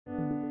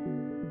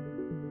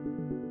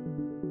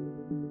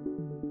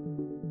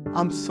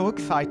I'm so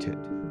excited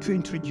to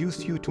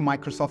introduce you to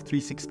Microsoft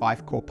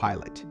 365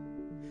 Copilot.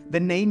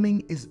 The naming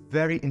is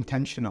very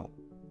intentional.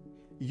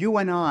 You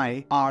and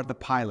I are the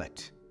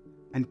pilot,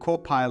 and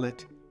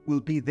Copilot will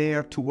be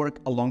there to work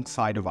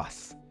alongside of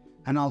us.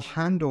 And I'll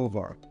hand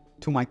over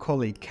to my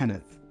colleague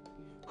Kenneth,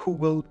 who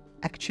will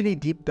actually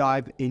deep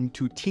dive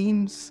into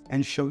Teams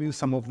and show you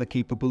some of the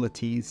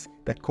capabilities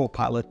that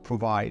Copilot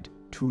provide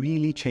to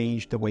really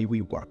change the way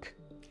we work.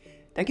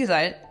 Thank you,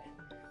 Zayed.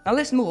 Now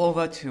let's move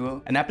over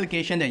to an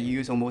application that you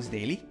use almost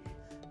daily.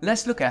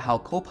 Let's look at how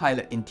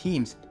Copilot in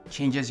Teams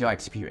changes your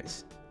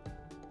experience.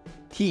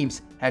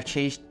 Teams have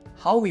changed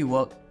how we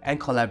work and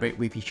collaborate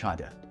with each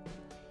other.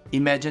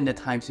 Imagine the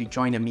times we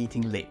join a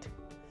meeting late,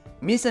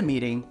 miss a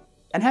meeting,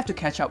 and have to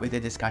catch up with the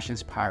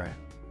discussions prior.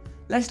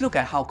 Let's look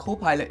at how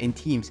Copilot in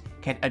Teams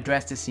can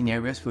address the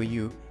scenarios for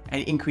you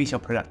and increase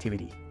your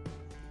productivity.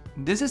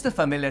 This is the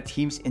familiar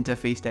Teams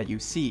interface that you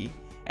see,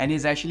 and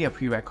is actually a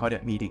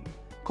pre-recorded meeting.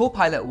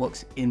 Copilot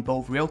works in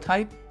both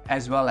real-time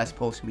as well as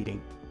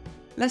post-meeting.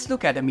 Let's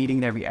look at the meeting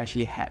that we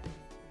actually had.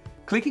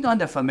 Clicking on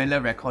the familiar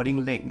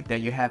recording link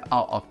that you have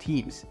out of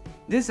Teams,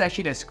 this is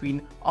actually the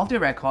screen of the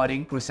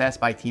recording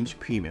processed by Teams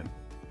Premium.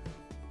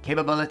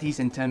 Capabilities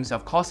in terms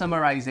of call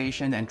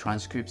summarization and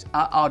transcripts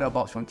are out of the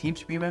box from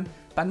Teams Premium,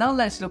 but now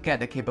let's look at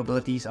the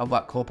capabilities of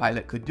what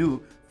Copilot could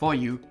do for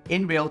you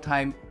in real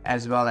time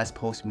as well as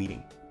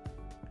post-meeting.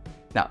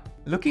 Now,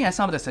 looking at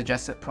some of the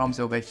suggested prompts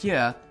over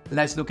here,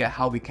 let's look at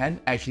how we can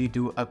actually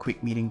do a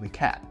quick meeting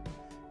recap.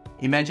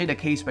 Imagine the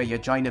case where you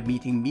join the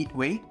meeting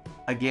midway.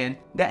 Again,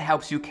 that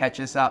helps you catch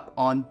us up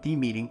on the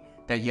meeting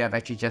that you have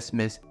actually just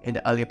missed in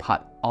the earlier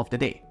part of the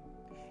day.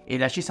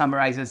 It actually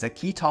summarizes the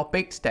key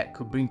topics that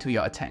could bring to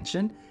your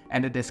attention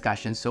and the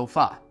discussion so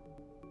far.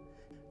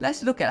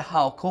 Let's look at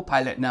how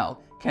Copilot now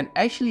can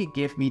actually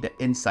give me the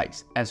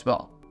insights as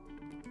well.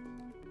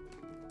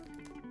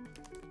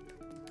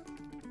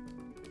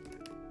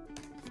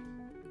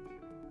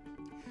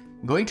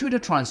 Going through the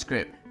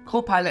transcript,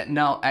 Copilot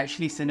now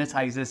actually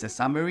synthesizes the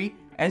summary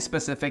and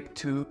specific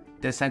to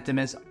the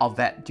sentiments of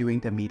that during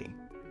the meeting.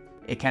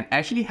 It can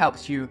actually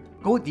help you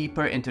go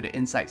deeper into the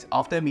insights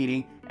of the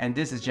meeting, and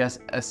this is just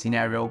a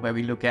scenario where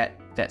we look at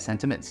that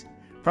sentiments.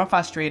 From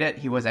frustrated,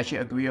 he was actually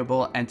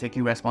agreeable and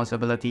taking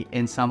responsibility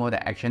in some of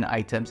the action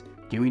items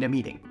during the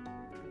meeting.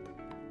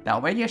 Now,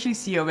 when you actually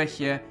see over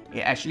here,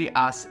 it actually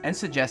asks and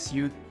suggests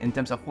you in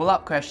terms of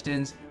follow-up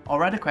questions or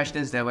rather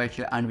questions that were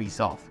actually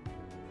unresolved.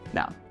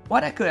 Now,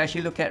 what I could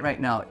actually look at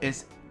right now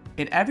is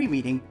in every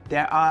meeting,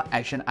 there are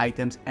action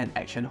items and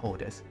action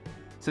holders.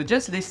 So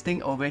just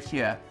listing over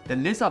here, the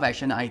list of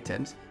action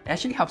items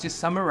actually helps you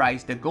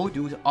summarize the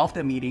go-dos of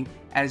the meeting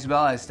as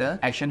well as the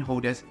action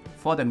holders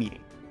for the meeting.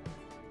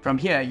 From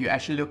here, you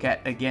actually look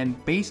at, again,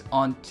 based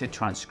on the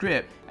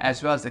transcript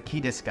as well as the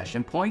key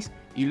discussion points,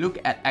 you look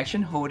at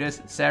action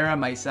holders, Sarah,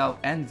 myself,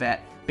 and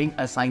Vet being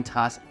assigned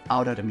tasks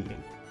out of the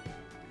meeting.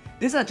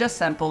 These are just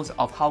samples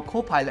of how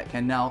Copilot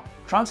can now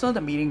transfer the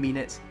meeting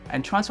minutes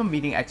and transform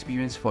meeting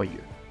experience for you.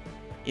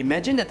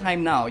 Imagine the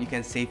time now you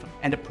can save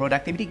and the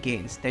productivity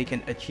gains that you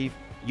can achieve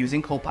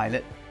using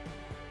Copilot